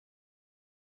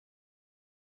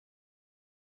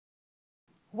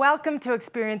Welcome to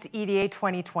Xperience EDA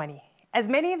 2020. As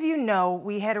many of you know,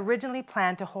 we had originally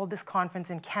planned to hold this conference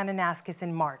in Kananaskis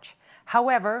in March.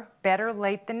 However, better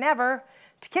late than never.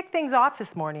 To kick things off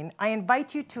this morning, I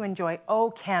invite you to enjoy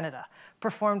O Canada,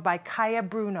 performed by Kaya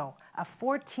Bruno, a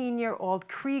 14-year-old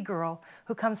Cree girl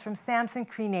who comes from Samson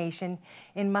Cree Nation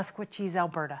in Musqueam,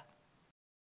 Alberta.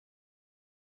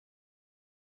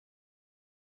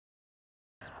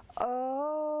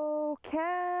 Oh,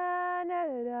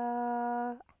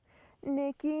 Canada,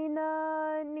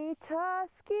 Nikina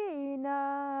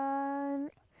nitaskinan,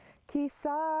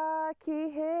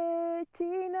 Kisaki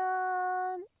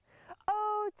hetinan,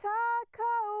 O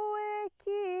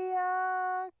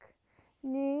takawikiak,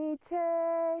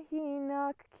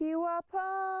 Nitehinak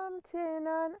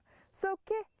kiwapamtinan,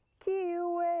 Soke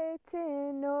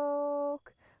kiwetinok.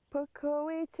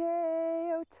 Pakoite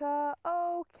ota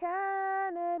O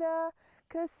Canada,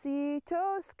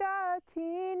 Casitos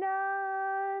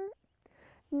Gatinan,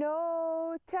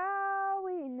 No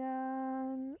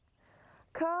Tawinan,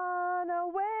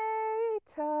 Kanawaita,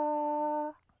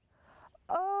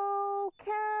 O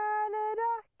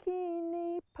Canada,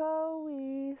 Kini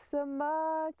Pawisa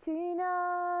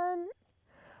Matinan,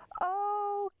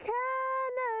 O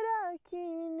Canada,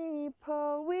 Kini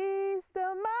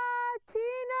Pawisa Matinan.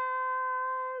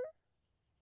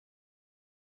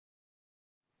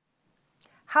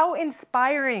 How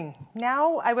inspiring.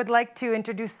 Now I would like to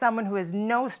introduce someone who is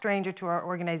no stranger to our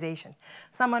organization,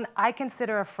 someone I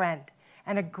consider a friend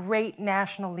and a great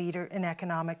national leader in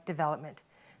economic development,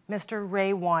 Mr.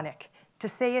 Ray Wanick, to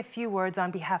say a few words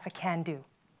on behalf of Can Do.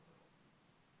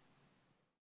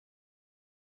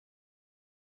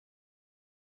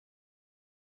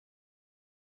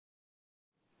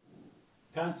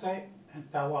 Tansai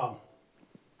and Tawau.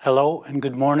 Hello and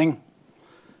good morning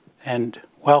and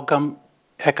welcome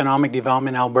Economic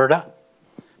Development Alberta.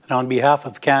 And on behalf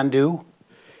of Can Do,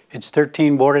 its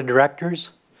 13 board of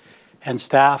directors and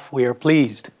staff, we are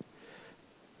pleased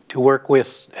to work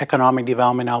with Economic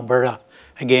Development Alberta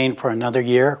again for another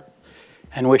year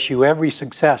and wish you every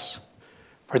success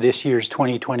for this year's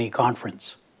 2020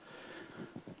 conference.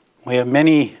 We have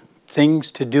many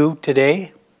things to do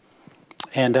today,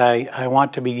 and I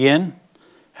want to begin,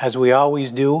 as we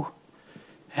always do,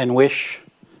 and wish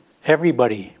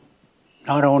everybody,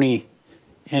 not only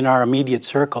in our immediate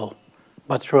circle,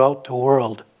 but throughout the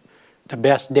world, the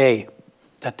best day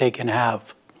that they can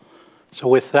have. So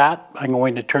with that, I'm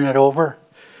going to turn it over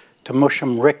to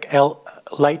Musham Rick L.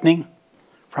 Lightning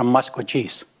from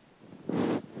Musqueam.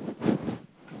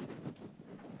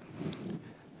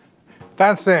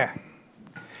 Tanse.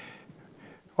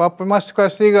 Wapa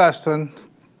Musqueam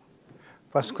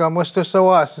Pasqa musto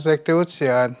sawas sekte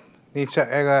utsian nicha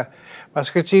ega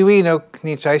Musqueam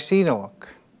nicha isinok.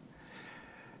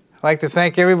 I'd like to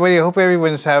thank everybody. I hope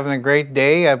everyone's having a great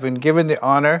day. I've been given the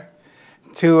honor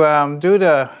to do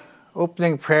the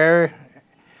opening prayer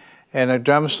and a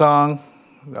drum song,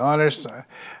 the honors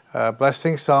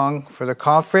blessing song for the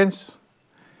conference.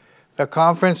 The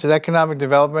conference is economic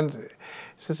development.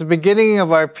 Since the beginning of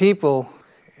our people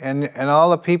and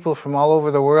all the people from all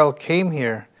over the world came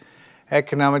here,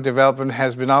 economic development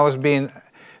has been always been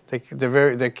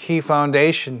the key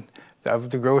foundation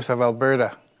of the growth of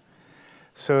Alberta.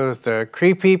 So the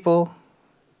Cree people,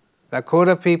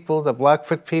 Dakota people, the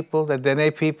Blackfoot people, the Dene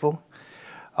people,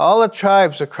 all the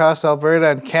tribes across Alberta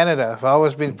and Canada have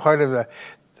always been part of the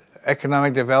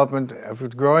economic development of the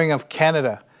growing of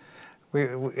Canada.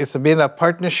 It's been a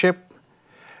partnership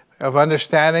of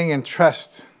understanding and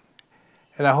trust.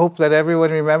 And I hope that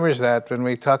everyone remembers that when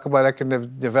we talk about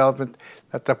economic development,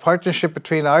 that the partnership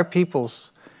between our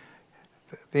peoples,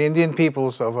 the Indian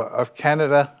peoples of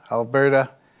Canada,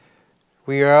 Alberta,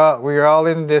 we are all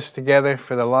in this together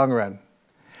for the long run.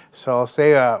 So I'll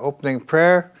say an opening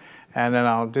prayer, and then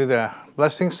I'll do the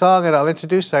blessing song, and I'll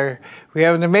introduce we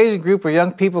have an amazing group of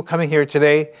young people coming here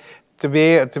today to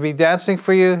be dancing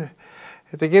for you,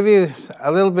 to give you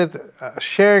a little bit,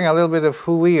 sharing a little bit of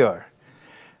who we are.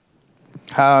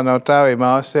 Ha no tawi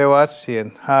mao se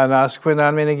watsian, ha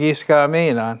nasquinan minigiska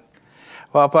aminan.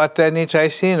 Wapata ni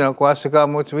chaisino, kwasaka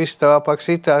mutwista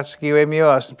wapaksita skiwe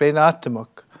mios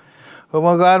penatamuk.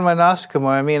 Umagan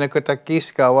manaskamo amina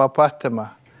kutakiska wapatama.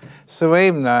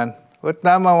 Suwaimnan,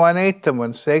 utnama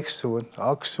wanetamun seksuun,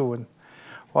 aksuun.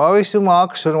 Wawisuma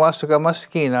aksuun wasaka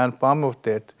maskinan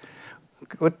pamutet.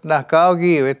 Utna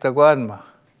kaugi witagwanma.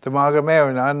 Tamaga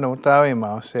meron no tawi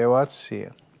mao se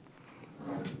watsian.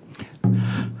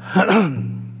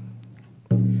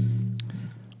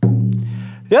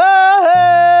 Ya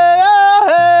hey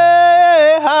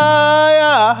ha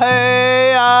ya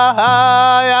hey ya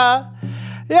ha ya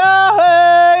ya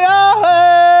hey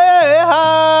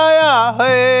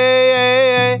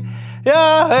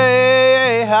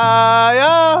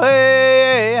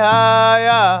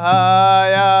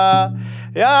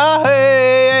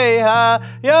hey, ha,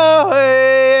 ya,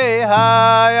 hey,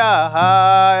 ha, ya, ha,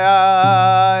 ya,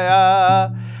 ya,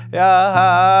 ya, ha,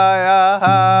 ya,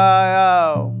 ha, ya,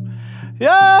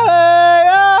 ya,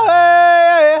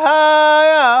 hey, ha,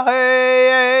 ya,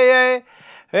 hey,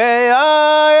 hey, ya,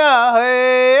 ya,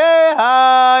 hey, ha,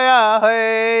 ya,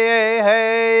 hey,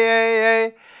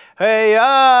 hey, hey,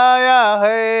 ya, ya,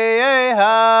 hey,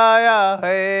 ha, ya,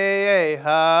 hey,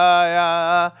 ha,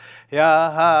 ya, ya,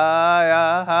 ha, ya,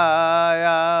 ha,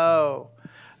 ya,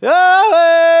 ya,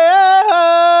 hey, ha,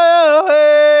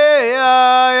 hey, ya,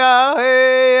 ya,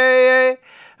 hey,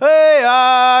 hey, ya,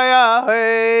 ya,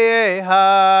 hey, ha,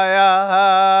 ya, ha,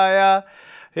 ya,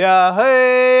 ya,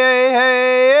 hey,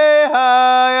 hey, ha,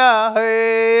 ya,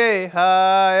 hey, ha,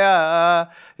 ya,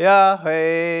 ya,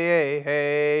 hey,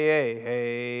 hey,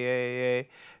 hey,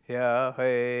 ya,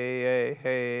 hey,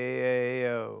 hey,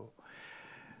 yo.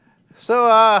 So,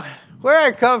 where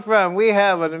I come from, we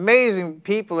have an amazing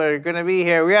people that are going to be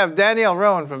here. We have Daniel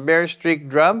Rowan from Bear Streak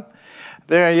Drum.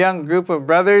 They're a young group of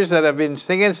brothers that have been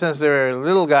singing since they were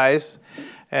little guys,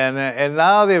 and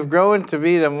now they've grown to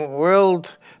be the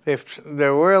world. They've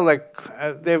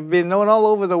been known all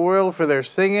over the world for their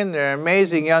singing. They're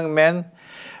amazing young men.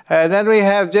 And then we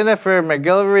have Jennifer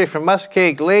McGillivray from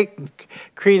Muskeg Lake,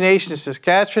 Cree Nation,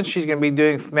 Saskatchewan. She's going to be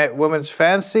doing Women's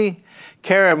Fancy.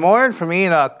 Kara Moran from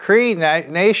Enoch Cree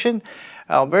Nation,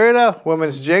 Alberta,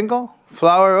 Women's Jingle.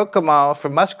 Flower Ukamal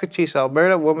from Musquetees,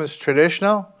 Alberta, Women's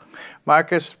Traditional.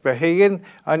 Marcus Bahigan,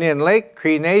 Onion Lake,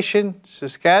 Cree Nation,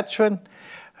 Saskatchewan,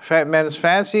 Men's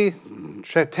Fancy.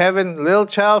 Tevin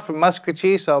Lilchild from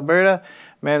Musquetees, Alberta,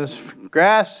 Men's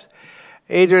Grass.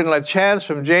 Adrian LaChance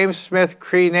from James Smith,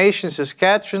 Cree Nation,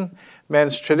 Saskatchewan,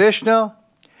 Men's Traditional.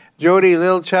 Jody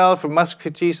Lilchild from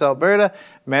Musquetees, Alberta,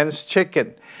 Men's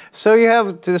Chicken. So you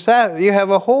have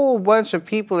a whole bunch of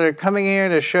people that are coming here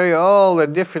to show you all the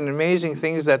different amazing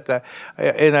things that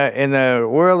in a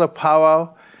world of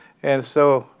powwow. And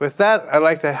so with that, I'd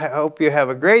like to hope you have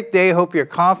a great day. Hope your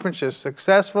conference is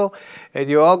successful and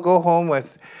you all go home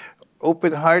with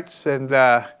open hearts. And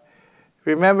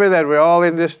remember that we're all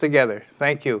in this together.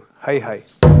 Thank you. Hi, hi.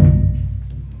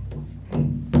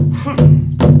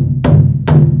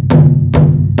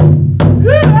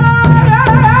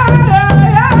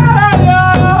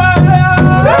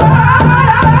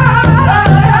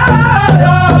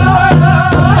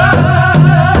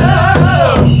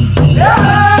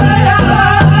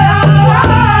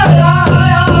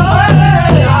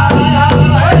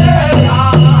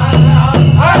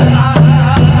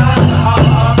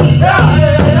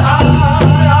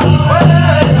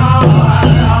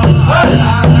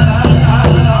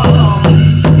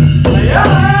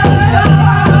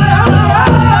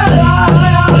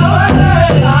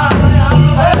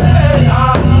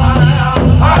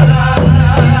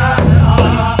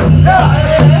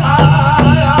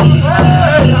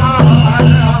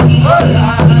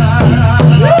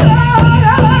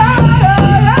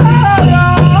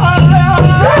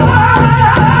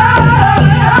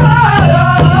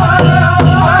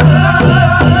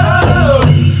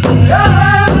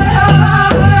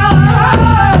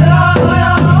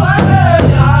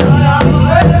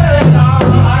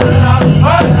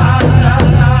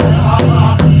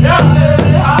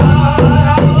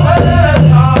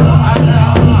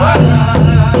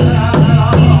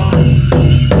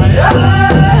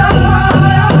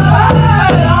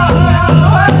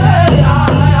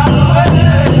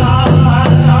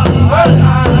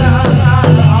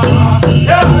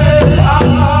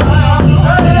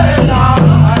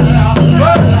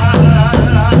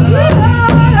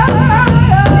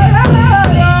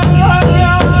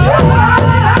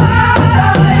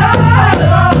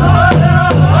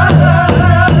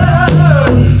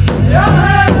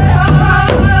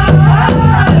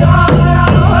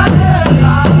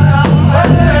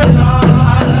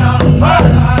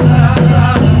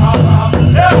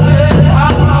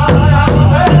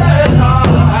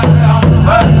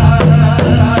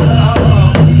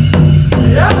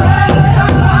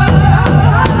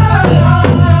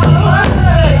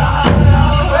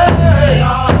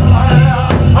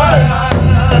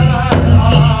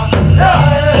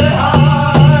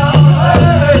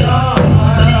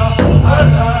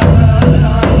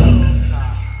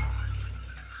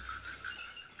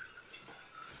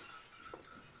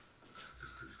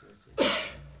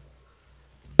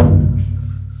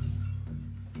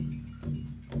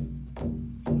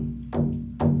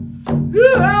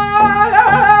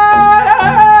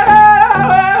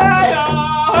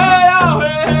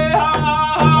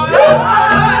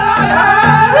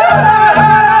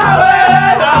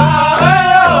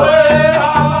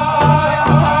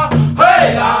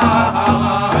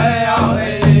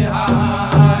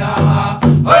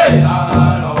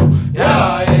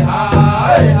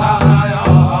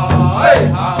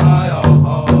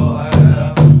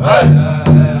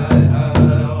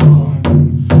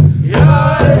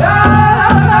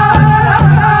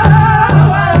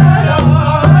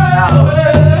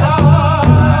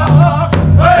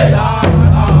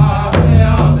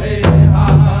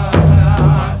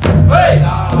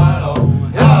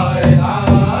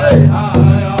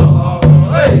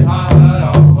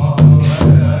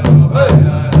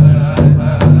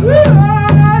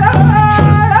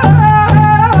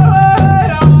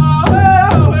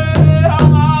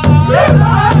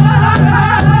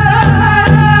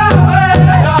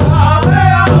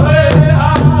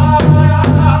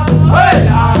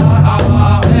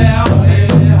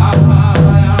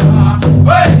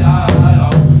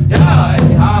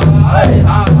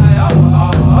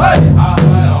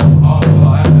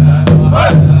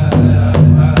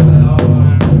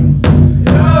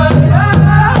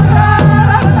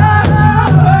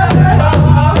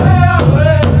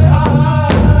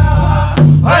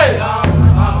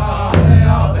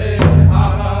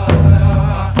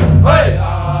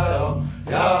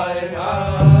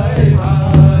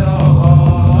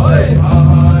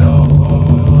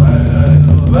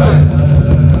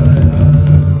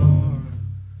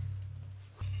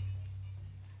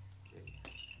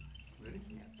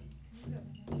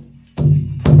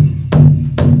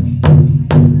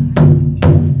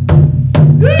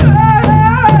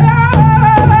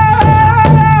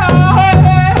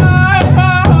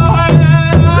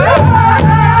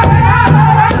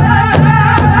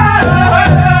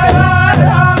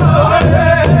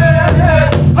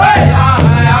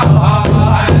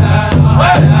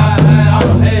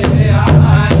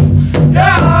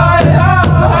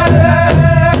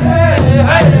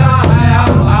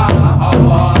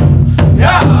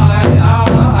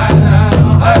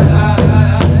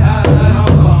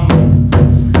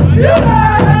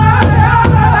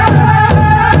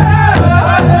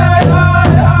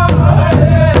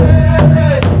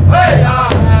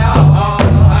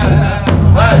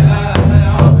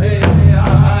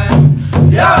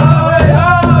 Yeah.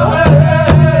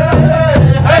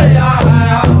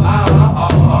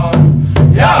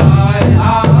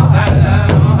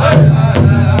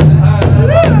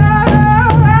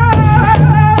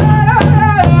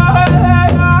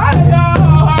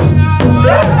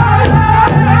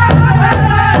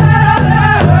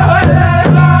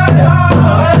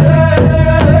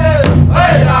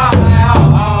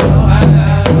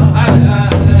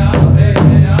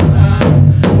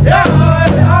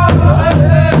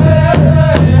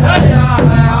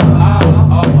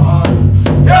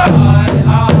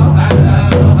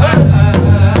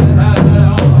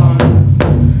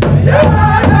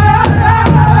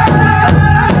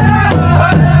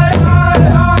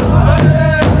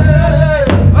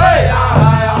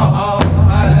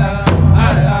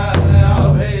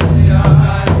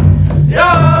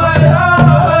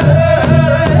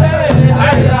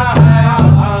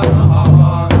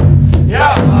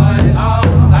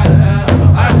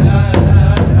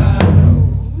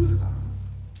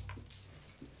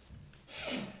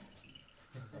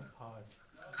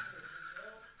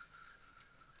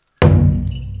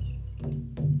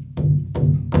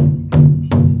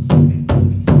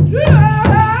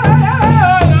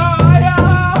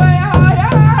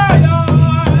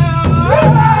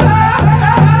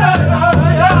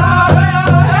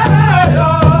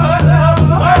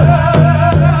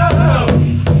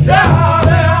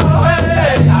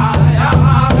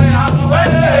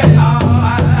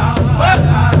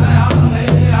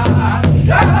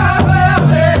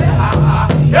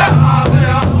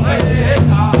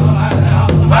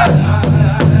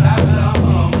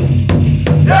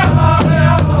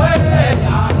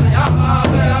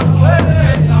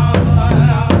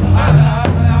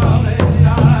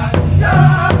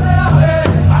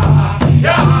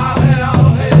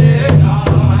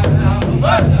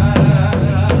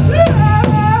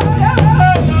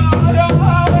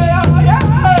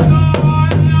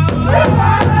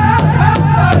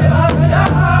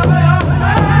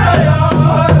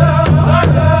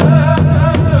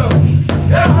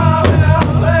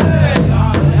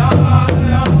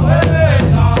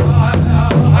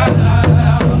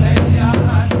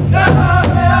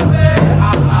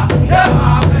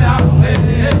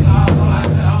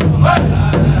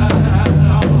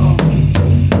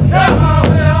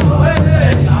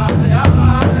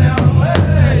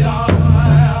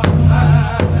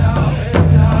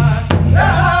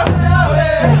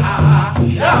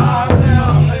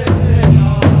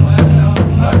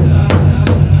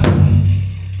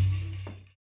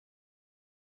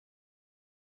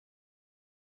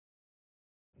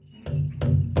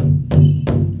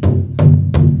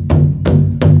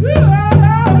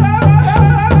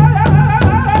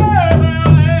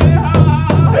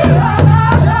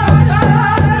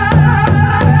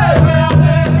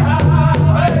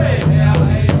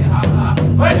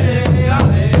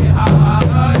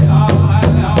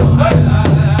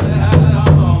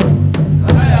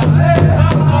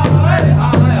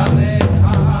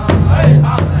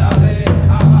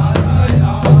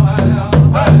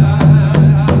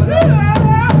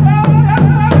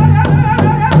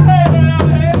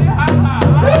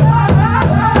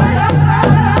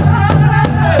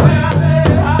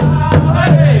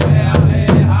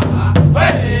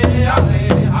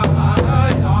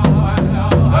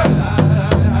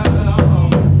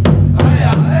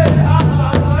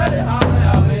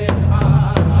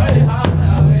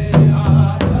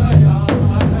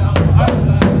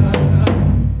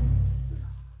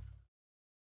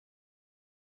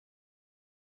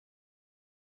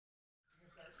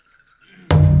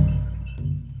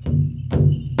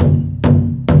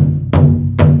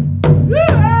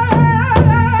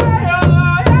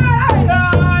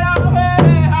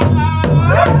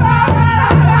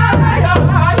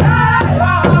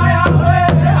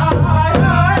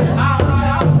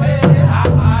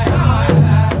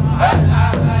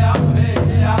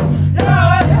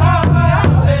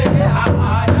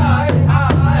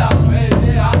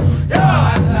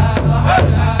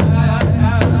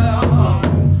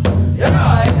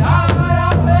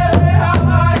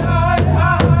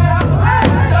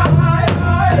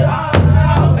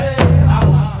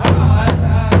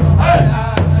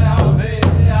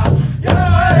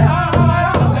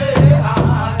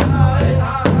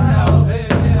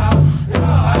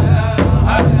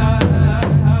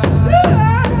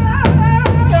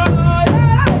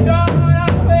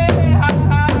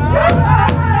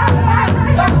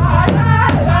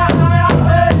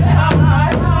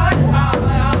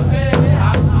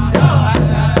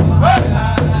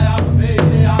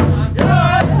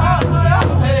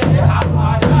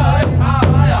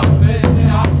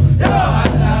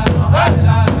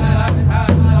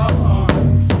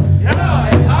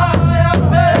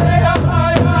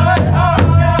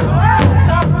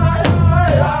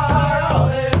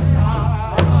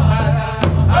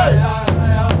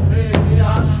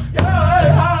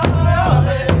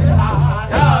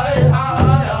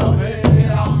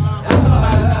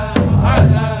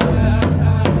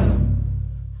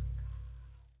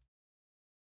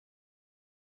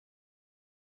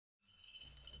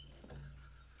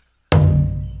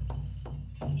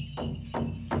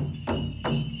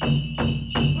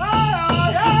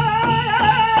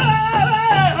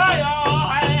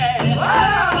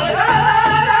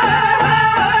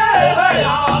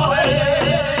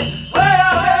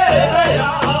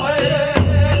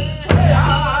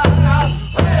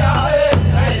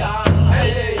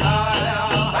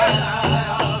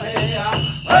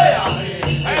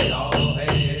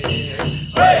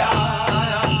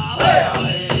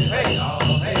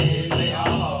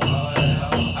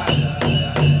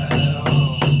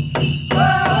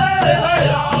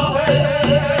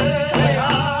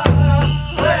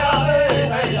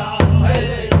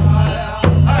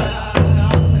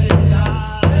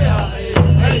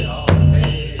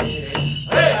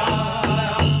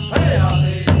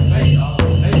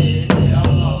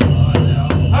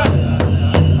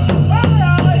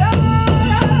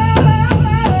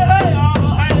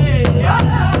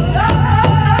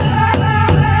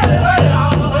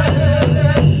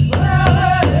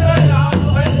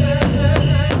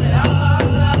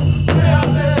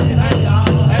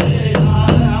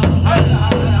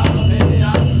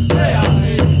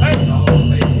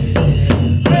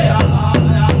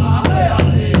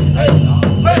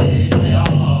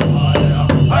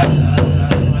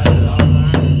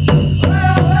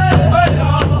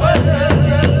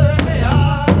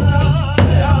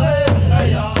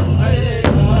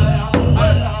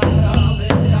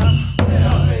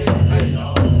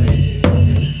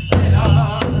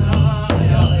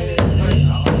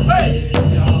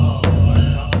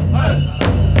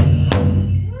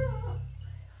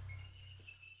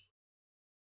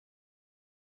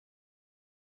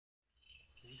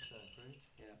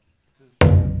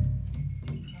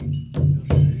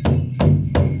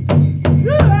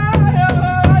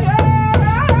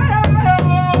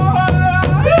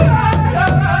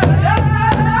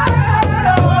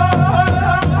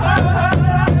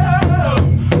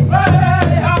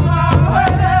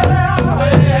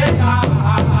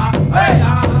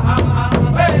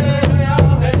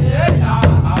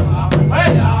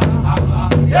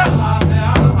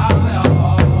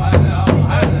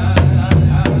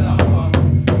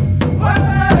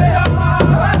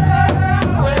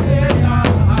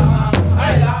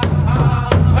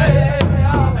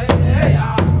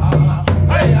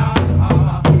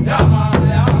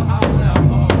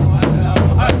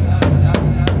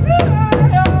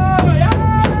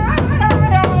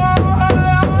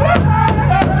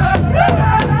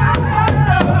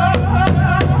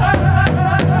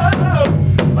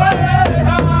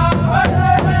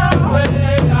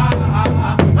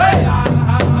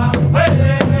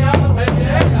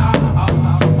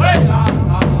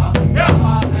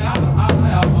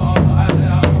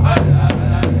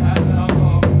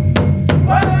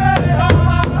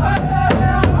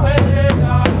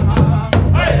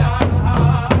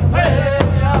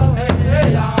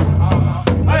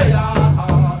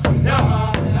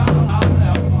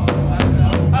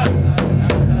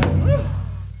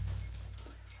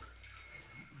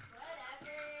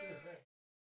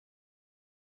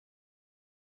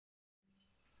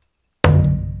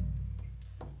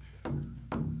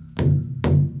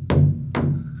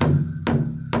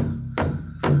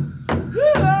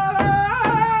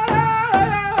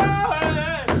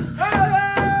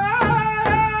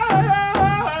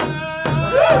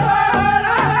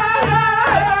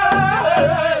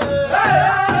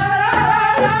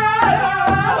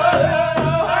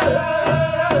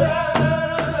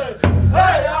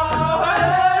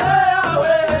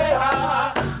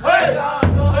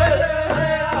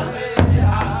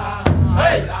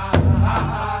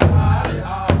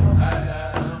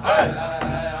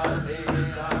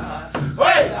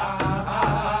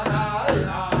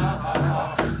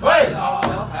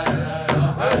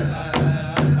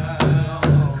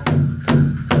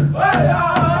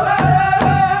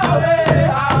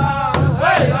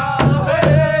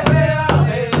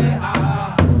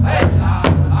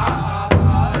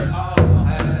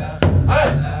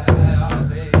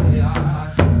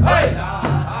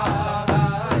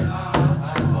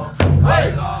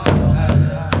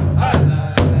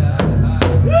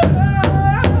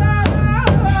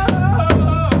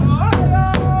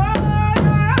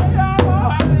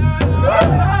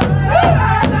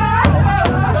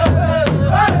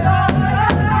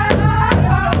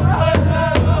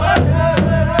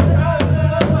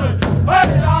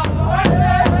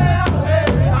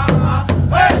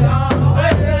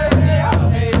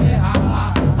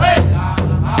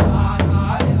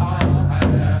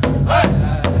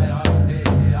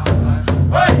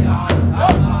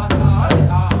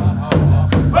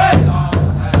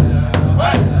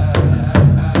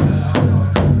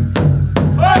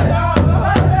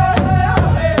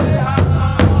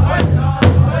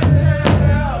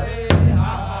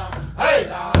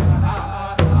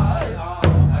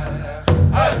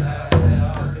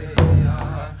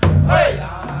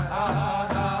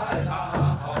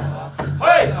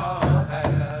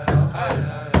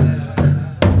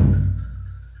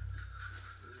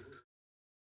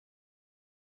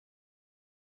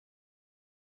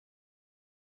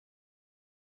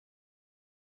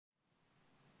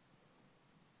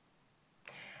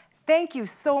 Thank you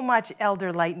so much,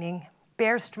 Elder Lightning,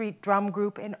 Bear Street Drum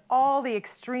Group, and all the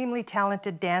extremely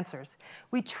talented dancers.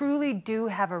 We truly do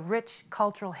have a rich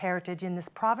cultural heritage in this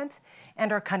province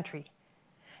and our country.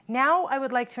 Now I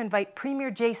would like to invite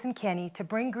Premier Jason Kenney to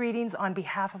bring greetings on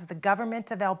behalf of the Government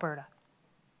of Alberta.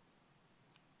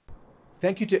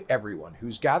 Thank you to everyone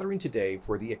who's gathering today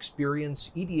for the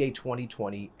Xperience EDA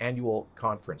 2020 annual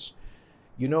conference.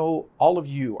 You know, all of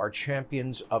you are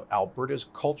champions of Alberta's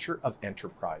culture of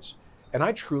enterprise. And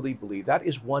I truly believe that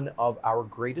is one of our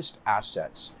greatest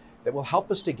assets that will help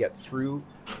us to get through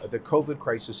the COVID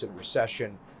crisis and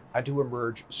recession and to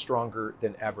emerge stronger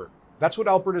than ever. That's what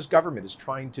Alberta's government is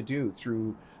trying to do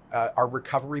through our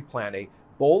recovery plan, a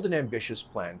bold and ambitious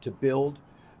plan to build,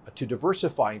 to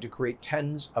diversify, and to create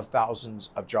tens of thousands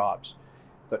of jobs.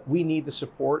 But we need the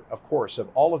support, of course, of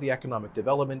all of the economic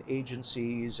development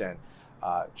agencies and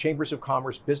chambers of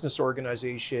commerce, business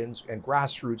organizations, and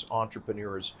grassroots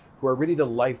entrepreneurs who are really the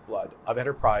lifeblood of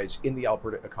enterprise in the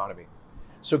Alberta economy.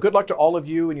 So good luck to all of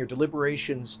you in your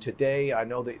deliberations today. I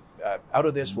know that out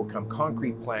of this will come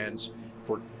concrete plans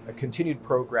for continued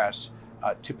progress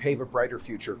to pave a brighter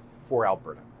future for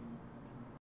Alberta.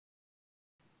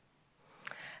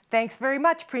 Thanks very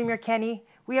much, Premier Kenney.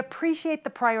 We appreciate the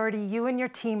priority you and your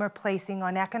team are placing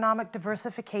on economic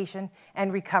diversification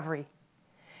and recovery.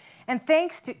 And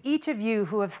thanks to each of you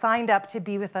who have signed up to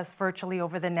be with us virtually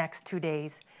over the next 2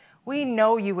 days. We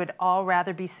know you would all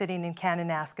rather be sitting in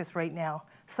Kananaskis right now.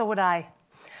 So would I.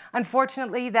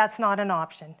 Unfortunately, that's not an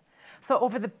option. So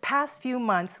over the past few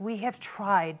months, we have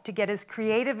tried to get as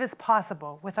creative as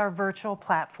possible with our virtual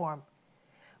platform.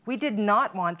 We did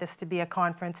not want this to be a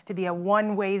conference to be a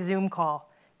one-way Zoom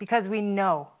call because we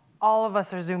know all of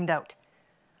us are zoomed out.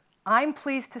 I'm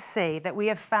pleased to say that we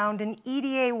have found an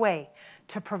EDA way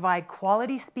to provide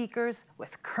quality speakers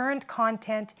with current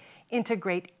content,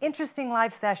 integrate interesting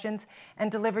live sessions,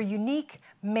 and deliver unique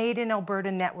made-in-Alberta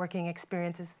networking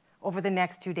experiences over the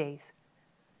next 2 days.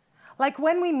 Like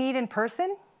when we meet in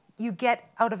person, you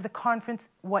get out of the conference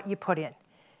what you put in.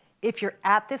 If you're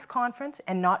at this conference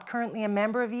and not currently a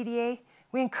member of EDA,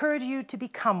 we encourage you to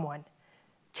become one.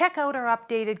 Check out our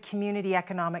updated Community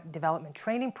Economic Development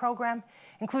Training Program,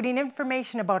 including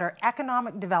information about our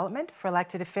economic development for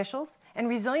elected officials and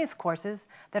resilience courses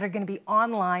that are going to be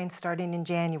online starting in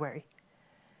January.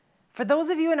 For those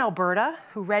of you in Alberta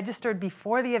who registered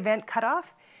before the event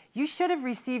cutoff, you should have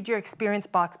received your Xperience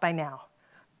box by now.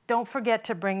 Don't forget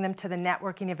to bring them to the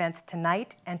networking events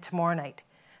tonight and tomorrow night.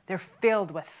 They're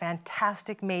filled with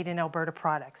fantastic made-in-Alberta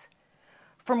products.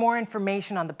 For more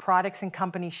information on the products and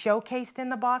companies showcased in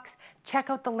the box, check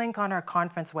out the link on our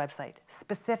conference website,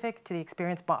 specific to the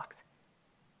Xperience box.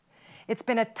 It's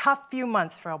been a tough few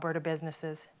months for Alberta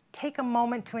businesses. Take a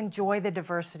moment to enjoy the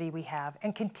diversity we have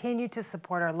and continue to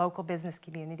support our local business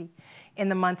community in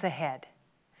the months ahead.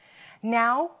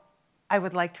 Now, I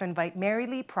would like to invite Mary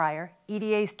Lee Pryor,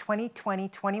 EDA's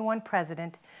 2020-21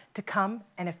 President, to come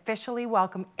and officially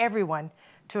welcome everyone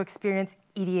to Xperience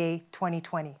EDA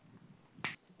 2020.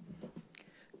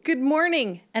 Good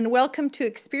morning and welcome to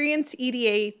Xperience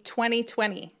EDA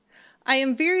 2020. I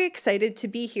am very excited to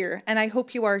be here and I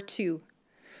hope you are too.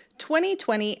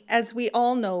 2020, as we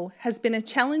all know, has been a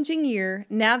challenging year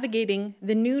navigating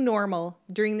the new normal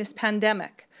during this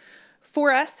pandemic.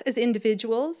 For us as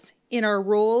individuals, in our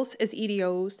roles as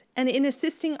EDOs, and in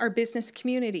assisting our business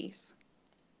communities.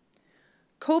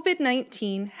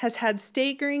 COVID-19 has had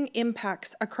staggering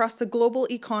impacts across the global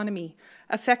economy,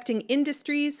 affecting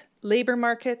industries, labor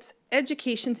markets,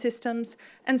 education systems,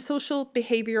 and social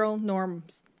behavioral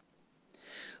norms.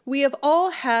 We have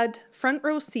all had front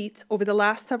row seats over the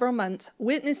last several months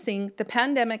witnessing the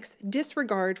pandemic's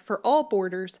disregard for all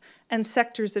borders and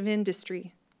sectors of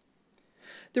industry.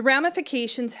 The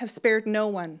ramifications have spared no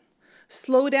one.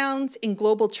 Slowdowns in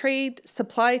global trade,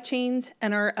 supply chains,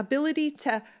 and our ability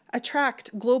to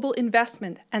attract global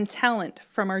investment and talent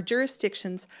from our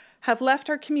jurisdictions have left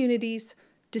our communities,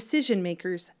 decision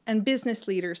makers, and business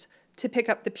leaders to pick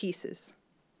up the pieces.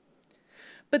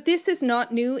 But this is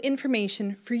not new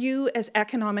information for you as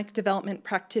economic development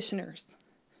practitioners.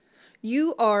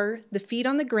 You are the feet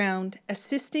on the ground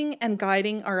assisting and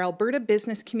guiding our Alberta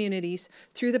business communities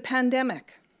through the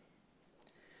pandemic.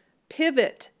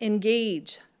 Pivot,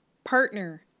 engage,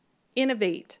 partner,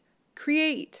 innovate,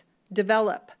 create,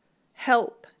 develop,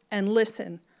 help, and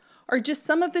listen are just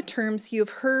some of the terms you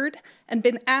have heard and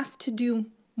been asked to do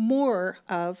more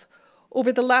of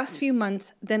over the last few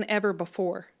months than ever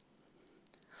before.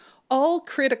 All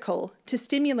critical to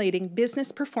stimulating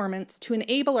business performance to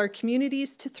enable our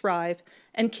communities to thrive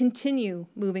and continue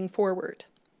moving forward.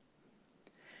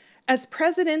 As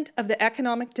President of the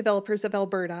Economic Developers of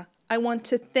Alberta, I want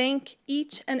to thank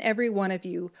each and every one of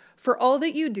you for all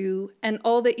that you do and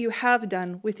all that you have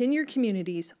done within your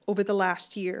communities over the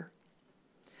last year.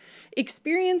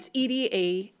 Xperience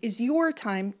EDA is your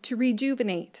time to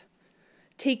rejuvenate.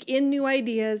 Take in new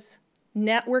ideas,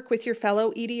 network with your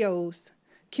fellow EDOs,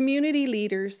 community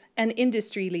leaders, and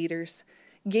industry leaders,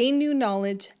 gain new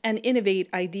knowledge and innovate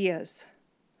ideas.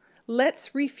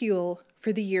 Let's refuel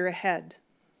for the year ahead.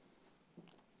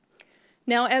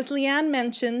 Now, as Leanne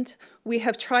mentioned, we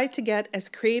have tried to get as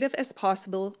creative as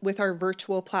possible with our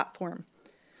virtual platform,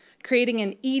 creating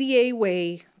an EDA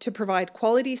way to provide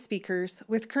quality speakers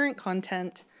with current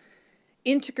content,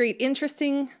 integrate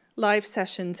interesting live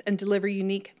sessions, and deliver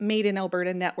unique Made in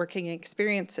Alberta networking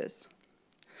experiences.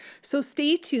 So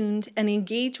stay tuned and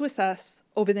engage with us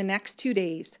over the next 2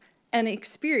 days and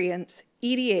experience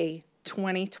EDA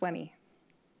 2020.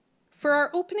 For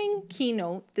our opening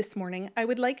keynote this morning, I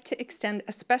would like to extend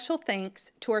a special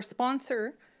thanks to our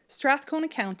sponsor, Strathcona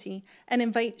County, and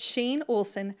invite Shane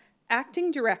Olson, Acting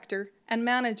Director and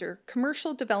Manager,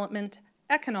 Commercial Development,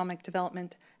 Economic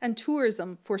Development, and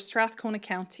Tourism for Strathcona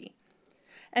County,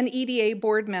 an EDA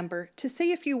board member, to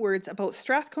say a few words about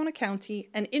Strathcona County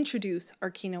and introduce our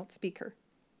keynote speaker.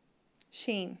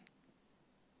 Shane.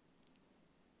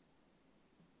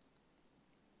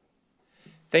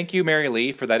 Thank you, Mary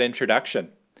Lee, for that introduction.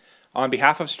 On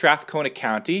behalf of Strathcona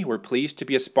County, we're pleased to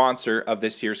be a sponsor of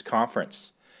this year's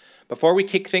conference. Before we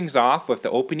kick things off with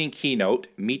the opening keynote,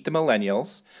 Meet the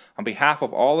Millennials, on behalf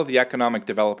of all of the economic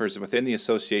developers within the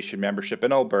association membership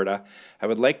in Alberta, I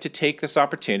would like to take this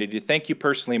opportunity to thank you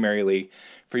personally, Mary Lee,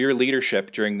 for your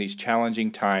leadership during these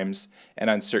challenging times and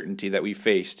uncertainty that we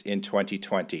faced in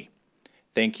 2020.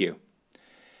 Thank you.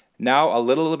 Now, a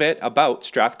little bit about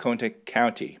Strathcona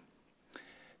County.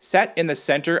 Set in the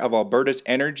center of Alberta's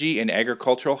energy and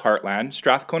agricultural heartland,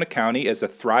 Strathcona County is a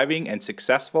thriving and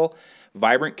successful,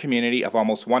 vibrant community of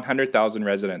almost 100,000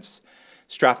 residents.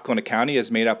 Strathcona County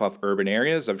is made up of urban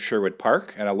areas of Sherwood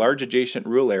Park and a large adjacent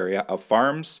rural area of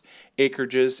farms,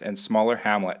 acreages, and smaller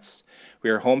hamlets. We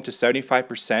are home to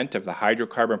 75% of the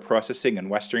hydrocarbon processing in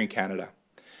Western Canada.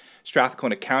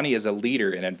 Strathcona County is a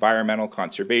leader in environmental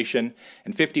conservation,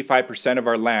 and 55% of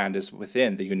our land is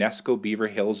within the UNESCO Beaver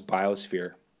Hills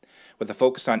biosphere. With a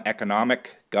focus on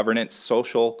economic, governance,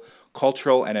 social,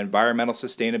 cultural, and environmental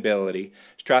sustainability,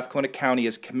 Strathcona County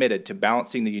is committed to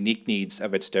balancing the unique needs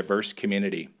of its diverse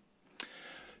community.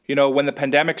 You know, when the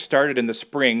pandemic started in the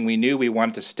spring, we knew we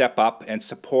wanted to step up and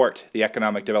support the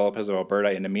economic developers of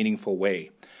Alberta in a meaningful way.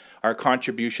 Our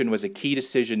contribution was a key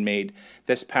decision made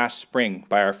this past spring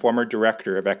by our former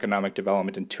Director of Economic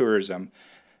Development and Tourism,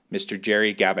 Mr.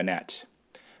 Jerry Gabinet.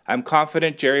 I'm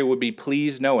confident Jerry would be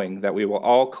pleased knowing that we will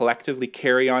all collectively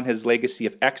carry on his legacy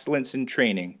of excellence in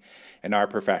training in our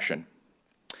profession.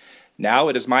 Now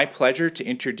it is my pleasure to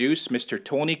introduce Mr.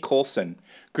 Tony Colson,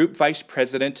 Group Vice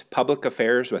President, Public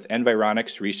Affairs with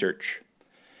Environics Research.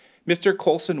 Mr.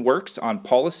 Colson works on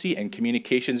policy and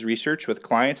communications research with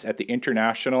clients at the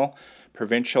international,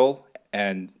 provincial,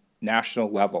 and national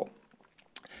level.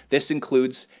 This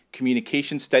includes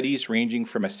communication studies ranging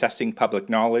from assessing public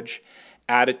knowledge,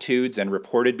 attitudes, and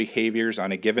reported behaviors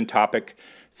on a given topic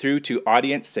through to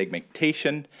audience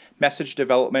segmentation, message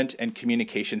development, and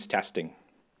communications testing.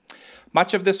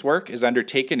 Much of this work is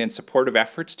undertaken in support of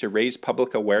efforts to raise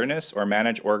public awareness or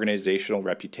manage organizational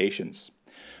reputations.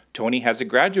 Tony has a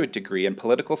graduate degree in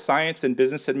political science and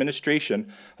business administration,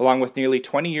 along with nearly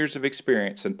 20 years of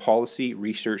experience in policy,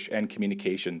 research, and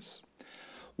communications.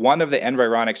 One of the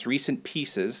Environics' recent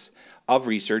pieces of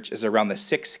research is around the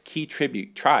 6 key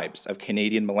tribes of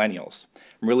Canadian Millennials.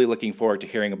 I'm really looking forward to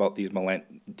hearing about these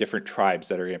different tribes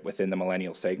that are within the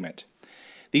millennial segment.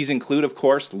 These include, of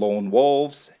course, lone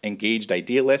wolves, engaged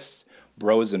idealists,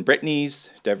 bros and Britneys,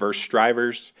 diverse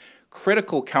strivers,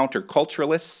 critical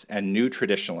counterculturalists, and new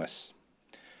traditionalists.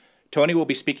 Tony will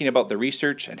be speaking about the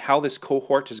research and how this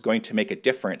cohort is going to make a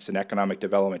difference in economic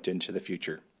development into the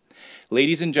future.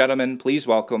 Ladies and gentlemen, please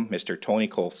welcome Mr. Tony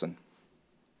Colson.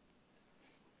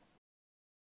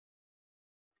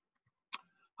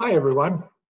 Hi, everyone.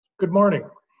 Good morning.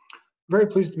 Very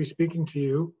pleased to be speaking to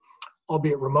you,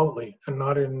 albeit remotely and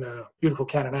not in beautiful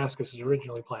Kananaskis as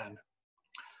originally planned.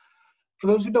 For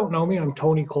those who don't know me, I'm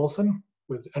Tony Colson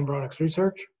with Environics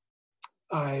Research.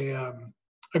 I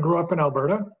grew up in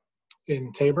Alberta,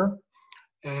 in Taber,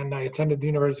 and I attended the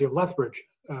University of Lethbridge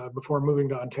before moving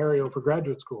to Ontario for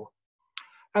graduate school.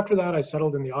 After that, I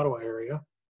settled in the Ottawa area.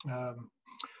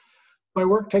 My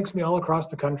work takes me all across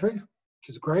the country, which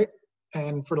is great.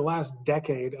 And for the last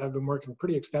decade, I've been working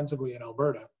pretty extensively in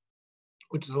Alberta,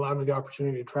 which has allowed me the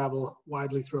opportunity to travel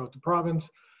widely throughout the province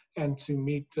and to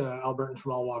meet Albertans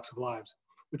from all walks of lives,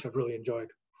 which I've really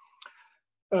enjoyed.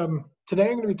 Today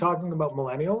I'm going to be talking about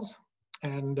millennials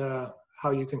and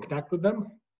how you can connect with them.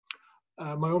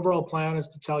 My overall plan is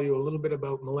to tell you a little bit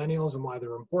about millennials and why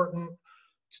they're important,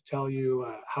 to tell you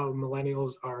how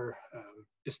millennials are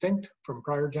distinct from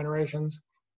prior generations,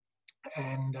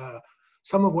 and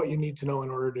some of what you need to know in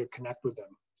order to connect with them.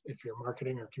 If you're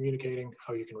marketing or communicating,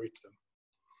 how you can reach them.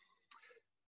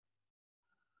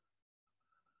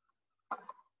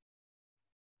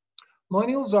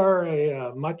 Millennials are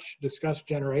a much discussed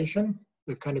generation.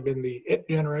 They've kind of been the it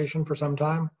generation for some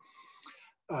time.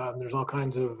 There's all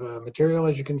kinds of material,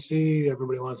 as you can see.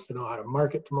 Everybody wants to know how to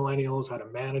market to millennials, how to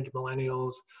manage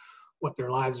millennials, what their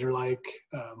lives are like,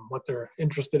 what they're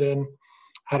interested in,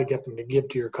 how to get them to give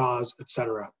to your cause,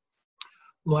 etc.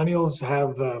 Millennials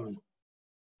have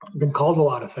been called a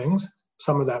lot of things,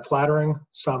 some of that flattering,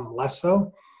 some less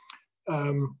so.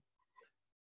 And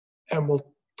we'll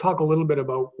talk a little bit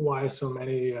about why so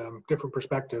many different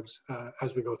perspectives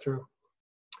as we go through.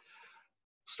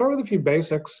 Start with a few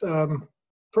basics.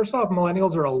 First off,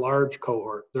 millennials are a large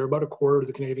cohort. They're about a quarter of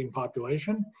the Canadian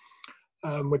population,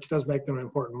 which does make them an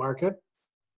important market.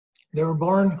 They were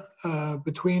born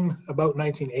between about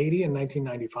 1980 and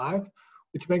 1995,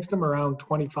 which makes them around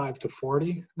 25 to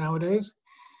 40 nowadays.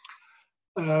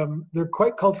 They're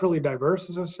quite culturally diverse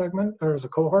as a segment, or as a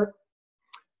cohort.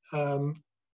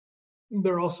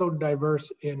 They're also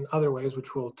diverse in other ways,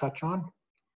 which we'll touch on.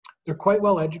 They're quite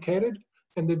well educated,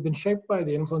 and they've been shaped by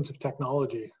the influence of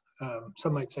technology.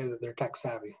 Some might say that they're tech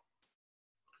savvy.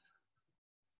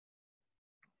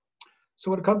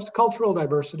 So when it comes to cultural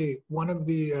diversity, one of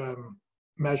the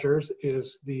measures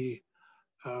is the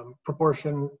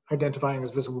proportion identifying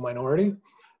as visible minority.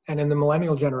 And in the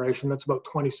millennial generation, that's about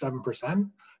 27%.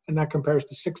 And that compares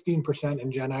to 16%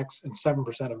 in Gen X and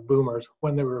 7% of boomers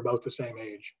when they were about the same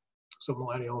age. So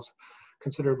millennials,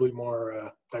 considerably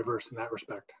more diverse in that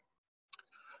respect.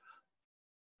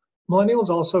 Millennials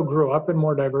also grew up in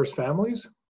more diverse families.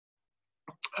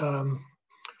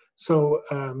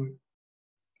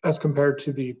 As compared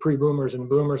to the pre-boomers and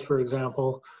boomers, for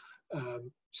example,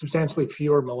 substantially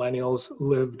fewer millennials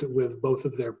lived with both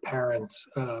of their parents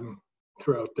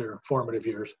throughout their formative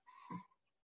years.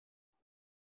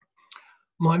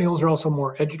 Millennials are also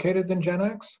more educated than Gen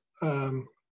X.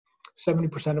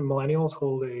 70% of millennials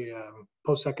hold a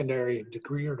post-secondary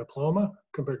degree or diploma,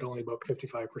 compared to only about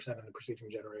 55% in the preceding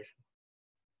generation.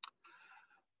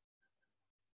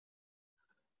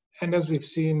 And as we've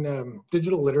seen,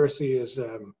 digital literacy is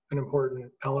an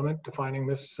important element defining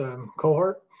this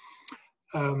cohort.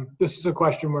 This is a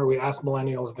question where we ask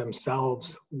millennials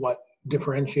themselves what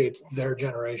differentiates their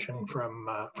generation from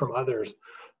others.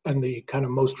 And the kind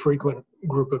of most frequent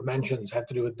group of mentions had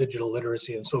to do with digital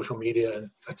literacy and social media,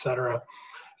 and et cetera.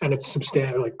 And it's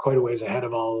substantially quite a ways ahead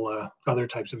of all other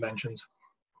types of mentions.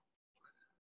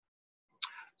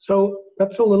 So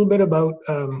that's a little bit about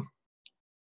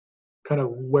kind of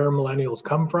where millennials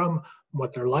come from,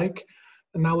 what they're like.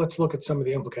 And now let's look at some of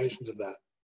the implications of that.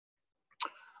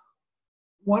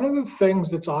 One of the things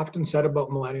that's often said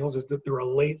about millennials is that they're a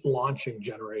late launching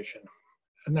generation.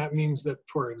 And that means that,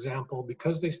 for example,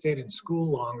 because they stayed in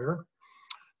school longer,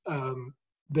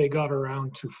 they got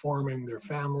around to forming their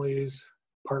families,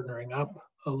 partnering up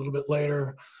a little bit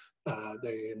later,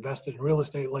 they invested in real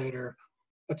estate later,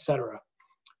 etc.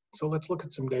 So let's look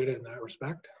at some data in that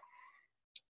respect.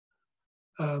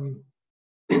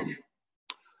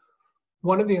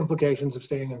 One of the implications of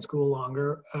staying in school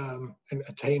longer and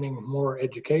attaining more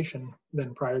education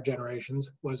than prior generations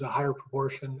was a higher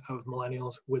proportion of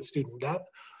millennials with student debt,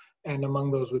 and among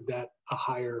those with debt, a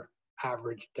higher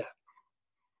average debt.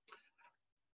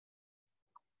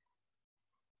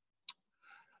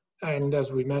 And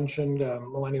as we mentioned,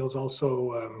 millennials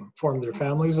also formed their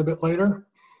families a bit later.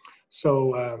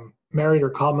 So married or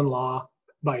common law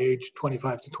by age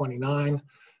 25 to 29,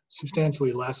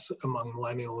 substantially less among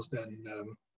millennials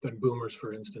than boomers,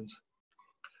 for instance.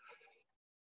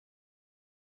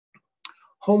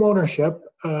 Home ownership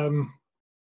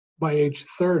by age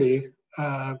 30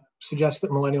 suggests that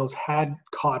millennials had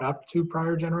caught up to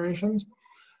prior generations.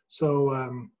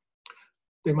 So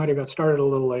they might have got started a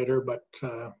little later, but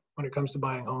when it comes to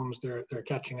buying homes, they're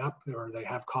catching up, or they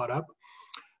have caught up.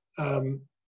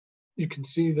 You can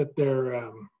see that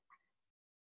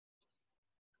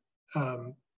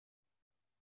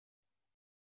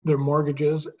their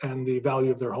mortgages and the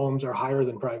value of their homes are higher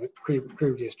than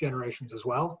previous generations as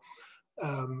well,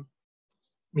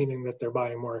 meaning that they're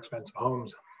buying more expensive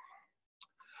homes.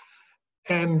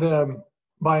 And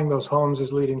buying those homes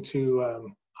is leading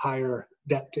to higher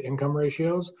debt to income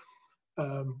ratios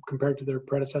compared to their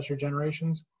predecessor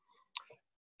generations.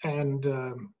 And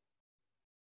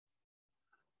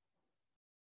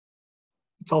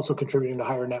it's also contributing to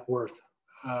higher net worth.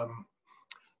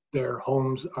 Their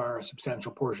homes are a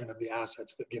substantial portion of the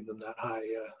assets that give them that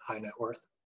high net worth.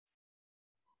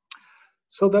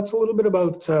 So that's a little bit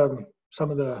about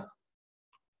some of the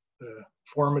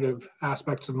formative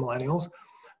aspects of millennials.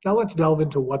 Now let's delve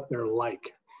into what they're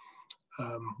like.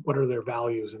 What are their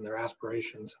values and their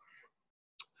aspirations?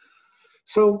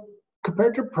 So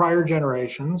compared to prior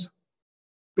generations,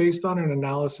 based on an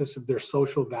analysis of their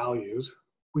social values,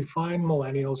 we find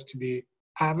millennials to be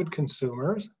avid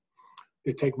consumers.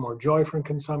 They take more joy from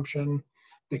consumption.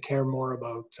 They care more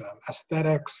about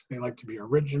aesthetics. They like to be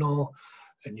original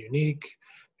and unique.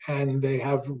 And they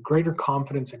have greater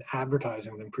confidence in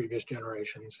advertising than previous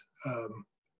generations.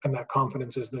 And that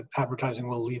confidence is that advertising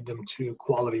will lead them to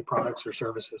quality products or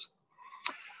services.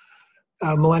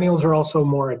 Millennials are also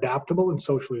more adaptable and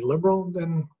socially liberal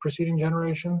than preceding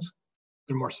generations.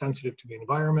 They're more sensitive to the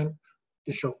environment.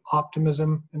 They show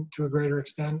optimism to a greater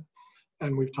extent.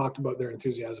 And we've talked about their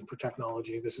enthusiasm for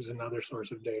technology. This is another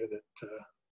source of data that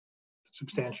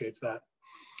substantiates that.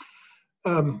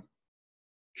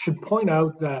 Should point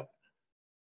out that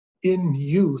in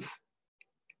youth,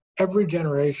 every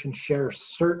generation shares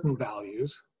certain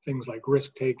values, things like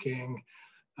risk-taking,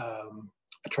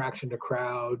 attraction to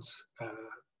crowds,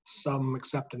 some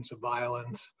acceptance of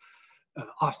violence,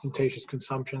 ostentatious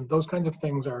consumption. Those kinds of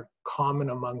things are common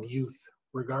among youth,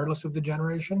 regardless of the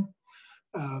generation.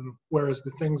 Whereas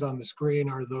the things on the screen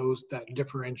are those that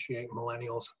differentiate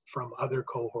millennials from other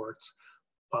cohorts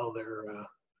while they're,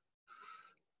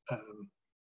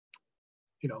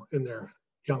 in their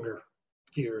younger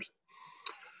years.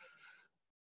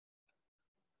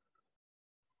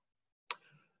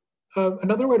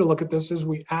 Another way to look at this is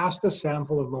we asked a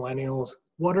sample of millennials,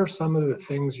 what are some of the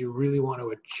things you really want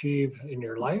to achieve in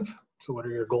your life? So what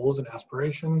are your goals and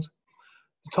aspirations?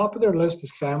 The top of their list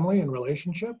is family and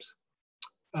relationships,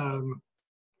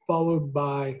 followed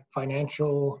by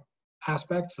financial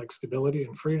aspects like stability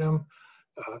and freedom,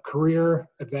 career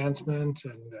advancement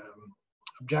and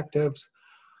objectives.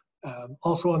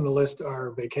 Also on the list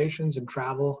are vacations and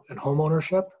travel and home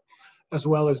ownership, as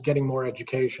well as getting more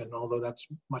education, although that's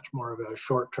much more of a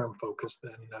short-term focus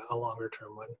than a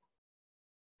longer-term one.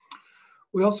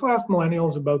 We also asked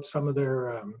millennials about some of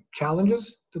their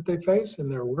challenges that they face in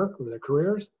their work or their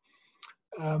careers.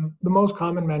 The most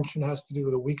common mention has to do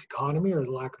with a weak economy or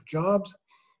the lack of jobs,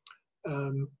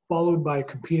 followed by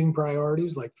competing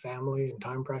priorities like family and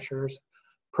time pressures,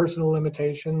 personal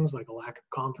limitations like a lack of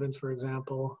confidence, for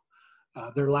example,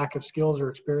 their lack of skills or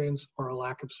experience, or a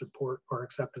lack of support or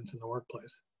acceptance in the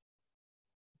workplace.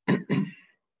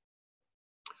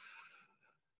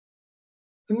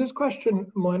 In this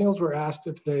question, millennials were asked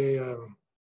if they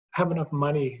have enough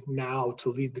money now to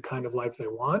lead the kind of life they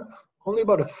want. Only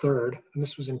about a third, and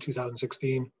this was in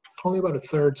 2016, only about a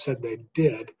third said they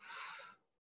did.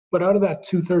 But out of that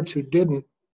 2/3 who didn't,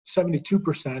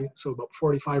 72%, so about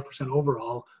 45%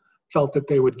 overall, felt that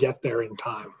they would get there in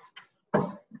time.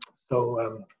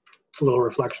 So it's a little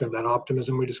reflection of that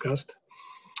optimism we discussed.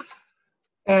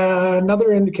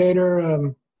 Another indicator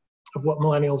of what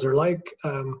millennials are like,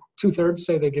 2/3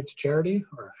 say they give to charity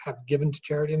or have given to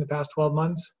charity in the past 12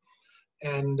 months.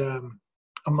 And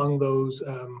among those,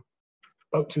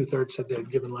 about 2/3 said they had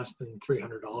given less than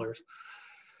 $300.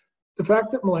 The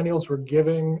fact that millennials were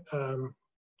giving,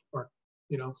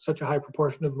 such a high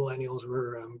proportion of millennials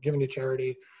were giving to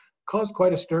charity caused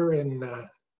quite a stir in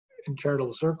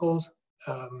charitable circles,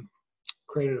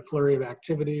 created a flurry of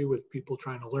activity with people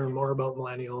trying to learn more about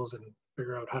millennials and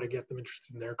figure out how to get them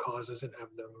interested in their causes and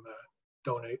have them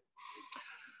donate.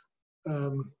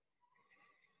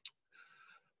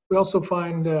 We also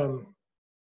find a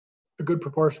good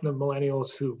proportion of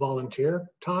millennials who volunteer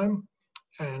time,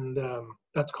 and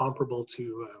that's comparable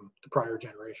to the prior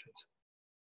generations.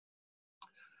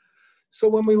 So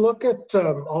when we look at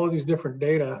all of these different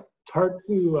data, it's hard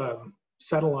to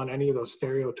settle on any of those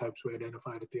stereotypes we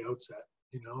identified at the outset,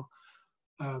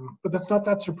 but that's not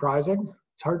that surprising.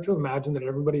 It's hard to imagine that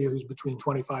everybody who's between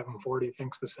 25 and 40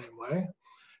 thinks the same way.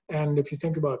 And if you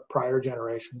think about prior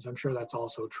generations, I'm sure that's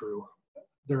also true.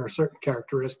 There are certain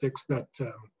characteristics that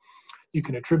you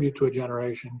can attribute to a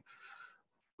generation,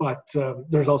 but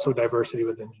there's also diversity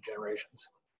within the generations.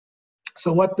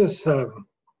 So what this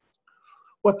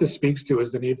speaks to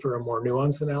is the need for a more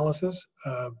nuanced analysis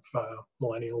of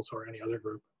millennials or any other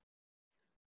group.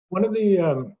 One of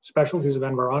the specialties of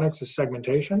Environics is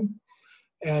segmentation.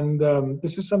 And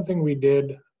this is something we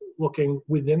did looking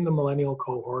within the millennial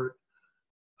cohort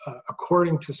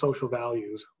according to social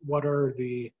values. What are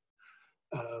the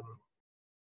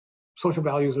social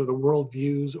values, or the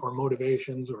worldviews or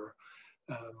motivations or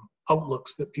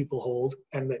outlooks that people hold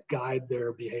and that guide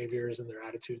their behaviors and their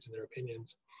attitudes and their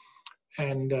opinions.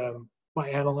 And by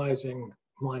analyzing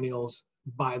millennials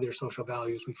by their social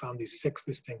values, we found these 6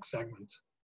 distinct segments.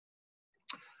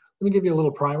 Let me give you a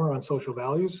little primer on social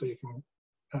values so you can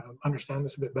understand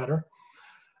this a bit better.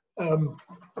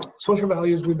 Social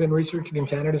values, we've been researching in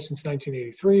Canada since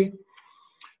 1983.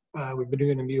 We've been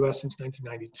doing it in the US since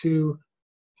 1992.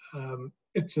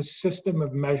 It's a system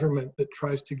of measurement that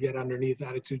tries to get underneath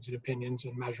attitudes and opinions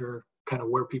and measure kind of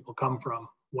where people come from,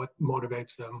 what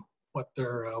motivates them, what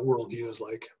their worldview is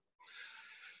like.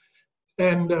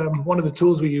 And one of the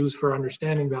tools we use for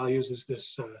understanding values is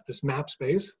this map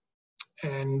space.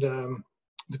 And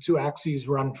the 2 axes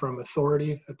run from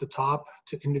authority at the top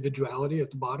to individuality at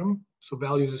the bottom. So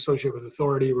values associated with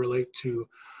authority relate to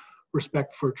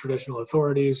respect for traditional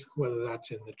authorities, whether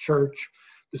that's in the church,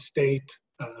 the state,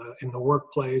 in the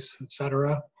workplace,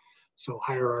 etc. So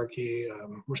hierarchy,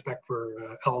 respect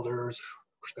for elders,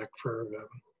 respect for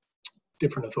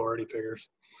different authority figures.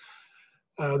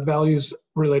 Values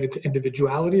related to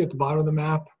individuality at the bottom of the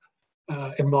map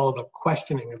involve a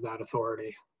questioning of that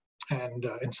authority, and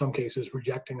in some cases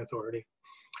rejecting authority.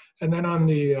 And then on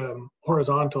the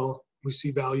horizontal, we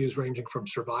see values ranging from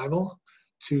survival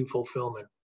to fulfillment.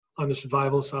 On the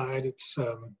survival side, it's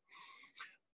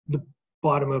the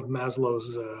bottom of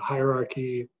Maslow's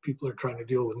hierarchy. People are trying to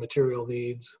deal with material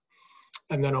needs.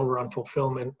 And then over on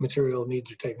fulfillment, material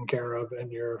needs are taken care of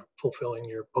and you're fulfilling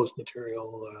your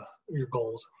post-material, your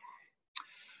goals.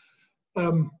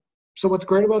 So what's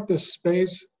great about this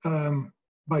space,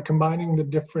 by combining the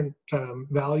different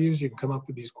values, you can come up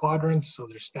with these quadrants. So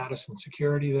there's status and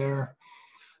security there.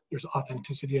 There's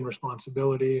authenticity and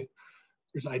responsibility.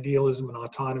 There's idealism and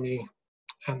autonomy.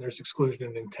 And there's exclusion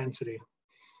and intensity.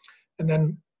 And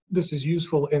then this is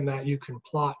useful in that you can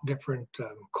plot different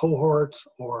cohorts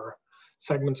or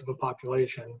segments of a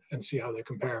population and see how they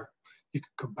compare. You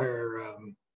can compare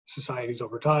societies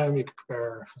over time, you can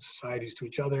compare societies to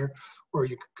each other, or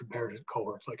you can compare to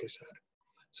cohorts, like I said.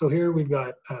 So here we've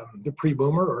got the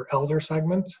pre-boomer or elder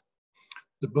segments,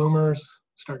 the boomers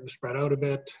starting to spread out a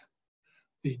bit,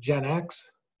 the Gen X,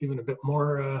 even a bit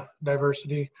more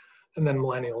diversity, and then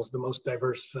millennials, the most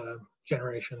diverse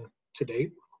generation to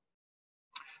date.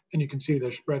 And you can see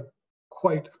they're spread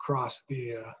quite across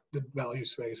the value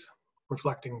space,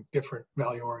 reflecting different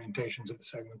value orientations of the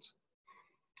segments.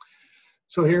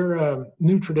 So here,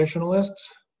 new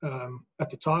traditionalists at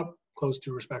the top, close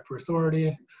to respect for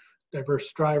authority. Diverse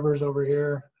strivers over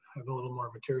here have a little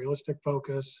more materialistic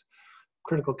focus.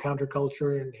 Critical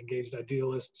counterculture and engaged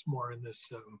idealists, more in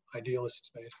this idealist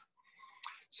space.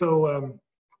 So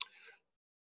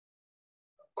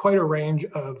quite a range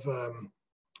of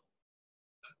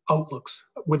outlooks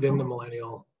within the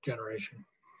millennial generation.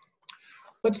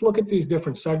 Let's look at these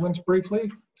different segments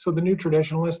briefly. So the new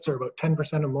traditionalists are about 10%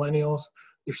 of millennials.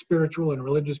 They're spiritual and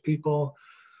religious people.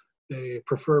 They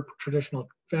prefer traditional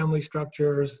family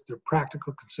structures. They're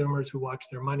practical consumers who watch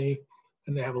their money,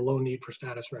 and they have a low need for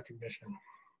status recognition.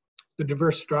 The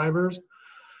diverse strivers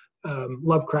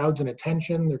love crowds and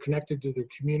attention. They're connected to their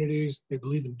communities. They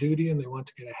believe in duty and they want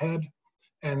to get ahead.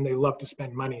 And they love to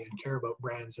spend money and care about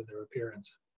brands and their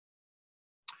appearance.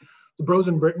 The Bros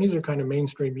and Britneys are kind of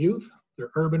mainstream youth.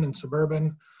 They're urban and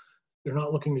suburban. They're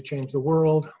not looking to change the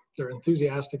world. They're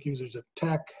enthusiastic users of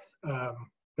tech.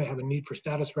 They have a need for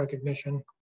status recognition.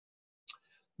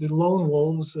 The lone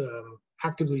wolves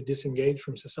actively disengage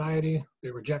from society.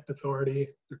 They reject authority.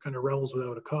 They're kind of rebels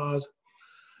without a cause.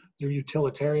 They're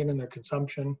utilitarian in their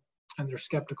consumption, and they're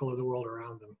skeptical of the world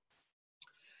around them.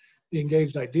 The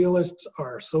engaged idealists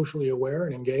are socially aware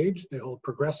and engaged. They hold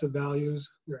progressive values.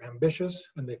 They're ambitious,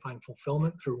 and they find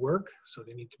fulfillment through work. So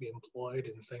they need to be employed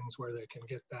in things where they can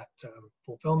get that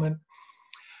fulfillment.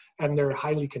 And they're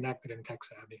highly connected and tech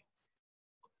savvy.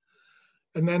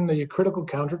 And then the critical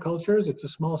countercultures, it's a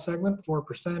small segment,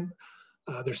 4%.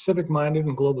 They're civic-minded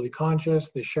and globally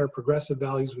conscious. They share progressive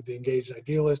values with the engaged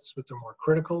idealists, but they're more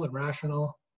critical and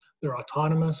rational. They're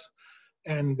autonomous,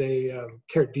 and they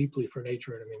care deeply for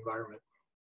nature and the environment.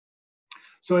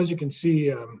 So as you can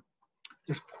see,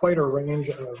 there's quite a range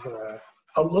of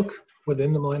outlook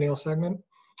within the millennial segment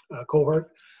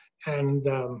cohort, and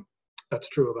that's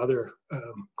true of other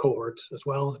cohorts as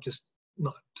well, just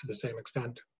not to the same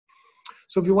extent.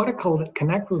 So if you want to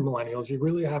connect with millennials, you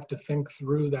really have to think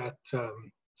through that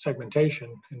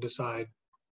segmentation and decide,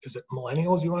 is it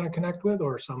millennials you want to connect with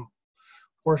or some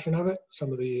portion of it,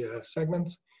 some of the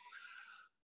segments?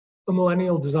 A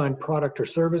millennial designed product or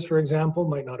service, for example,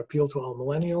 might not appeal to all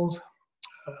millennials.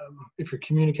 If you're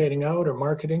communicating out or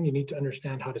marketing, you need to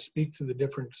understand how to speak to the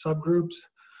different subgroups.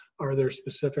 Are there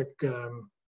specific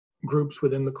groups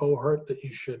within the cohort that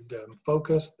you should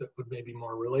focus that would maybe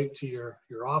more relate to your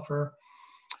offer?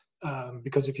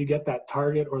 Because if you get that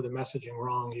target or the messaging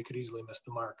wrong, you could easily miss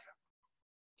the mark.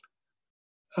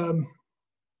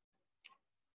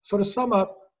 So to sum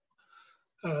up,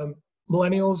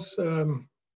 millennials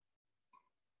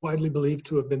widely believed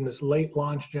to have been this late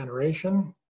launch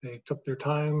generation. They took their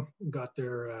time, got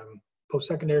their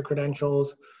post-secondary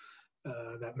credentials.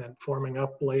 That meant forming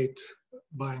up late,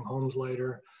 buying homes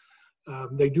later.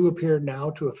 They do appear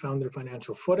now to have found their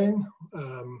financial footing,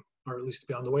 or at least to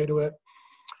be on the way to it.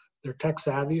 They're tech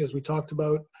savvy, as we talked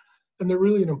about, and they're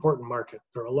really an important market.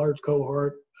 They're a large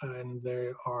cohort, and they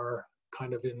are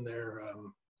kind of in their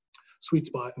sweet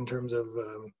spot in terms of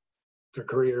their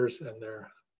careers and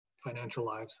their financial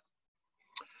lives.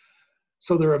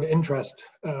 So they're of interest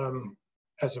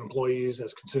as employees,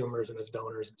 as consumers, and as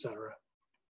donors, etc.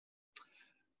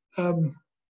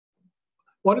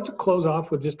 Wanted to close off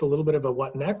with just a little bit of a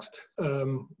what next.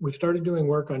 We've started doing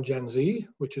work on Gen Z,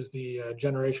 which is the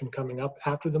generation coming up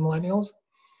after the millennials.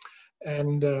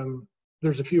 And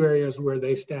there's a few areas where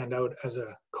they stand out as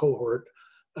a cohort,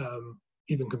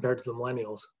 even compared to the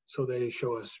millennials. So they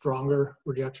show a stronger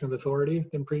rejection of authority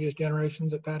than previous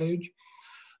generations at that age.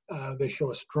 They show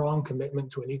a strong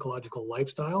commitment to an ecological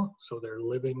lifestyle. So they're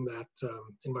living that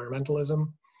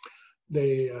environmentalism.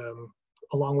 They,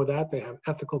 along with that, they have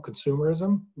ethical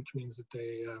consumerism, which means that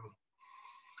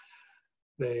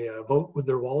they vote with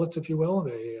their wallets, if you will.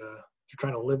 They're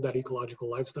trying to live that ecological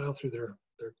lifestyle through their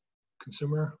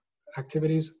consumer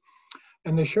activities.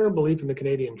 And they share a belief in the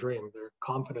Canadian dream. They're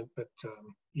confident that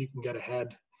you can get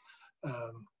ahead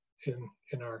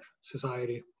in our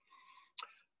society.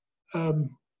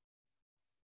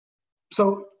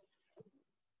 So,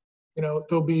 you know,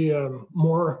 there'll be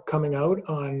more coming out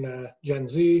on Gen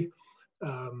Z.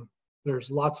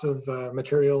 There's lots of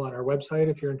material on our website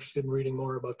if you're interested in reading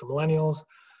more about the millennials,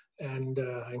 and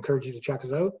I encourage you to check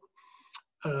us out.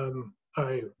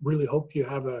 I really hope you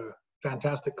have a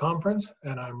fantastic conference,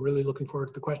 and I'm really looking forward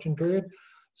to the question period.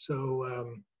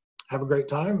 So have a great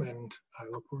time, and I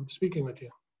look forward to speaking with you.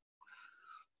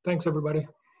 Thanks, everybody.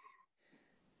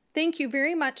 Thank you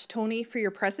very much, Tony, for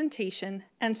your presentation,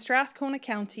 and Strathcona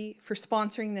County for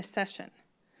sponsoring this session.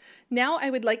 Now I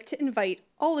would like to invite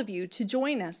all of you to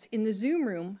join us in the Zoom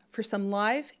room for some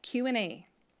live Q&A.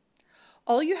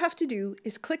 All you have to do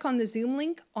is click on the Zoom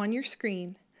link on your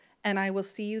screen, and I will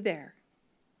see you there.